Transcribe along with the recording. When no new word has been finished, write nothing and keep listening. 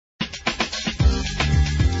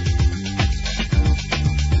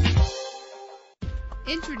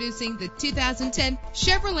Introducing the 2010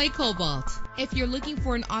 Chevrolet Cobalt. If you're looking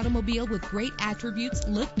for an automobile with great attributes,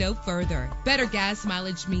 look no further. Better gas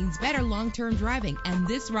mileage means better long-term driving, and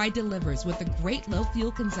this ride delivers with a great low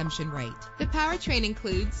fuel consumption rate. The powertrain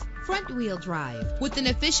includes front-wheel drive with an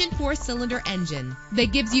efficient 4-cylinder engine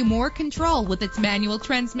that gives you more control with its manual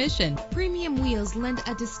transmission. Premium wheels lend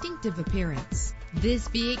a distinctive appearance. This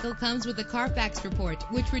vehicle comes with a Carfax report,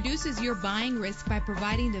 which reduces your buying risk by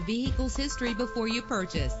providing the vehicle's history before you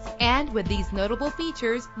purchase. And with these notable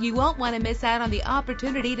features, you won't want to miss out on the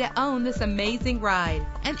opportunity to own this amazing ride.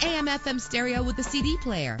 An AM/FM stereo with a CD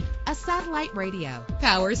player, a satellite radio,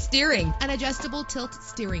 power steering, an adjustable tilt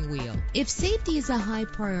steering wheel. If safety is a high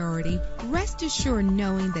priority, rest assured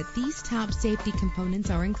knowing that these top safety components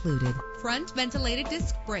are included: front ventilated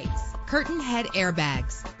disc brakes, curtain head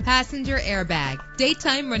airbags, passenger airbag,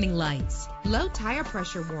 daytime running lights, low tire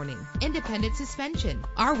pressure warning, independent suspension.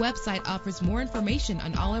 Our website offers more information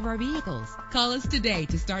on all of our vehicles. Call us today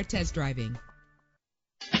to start test driving.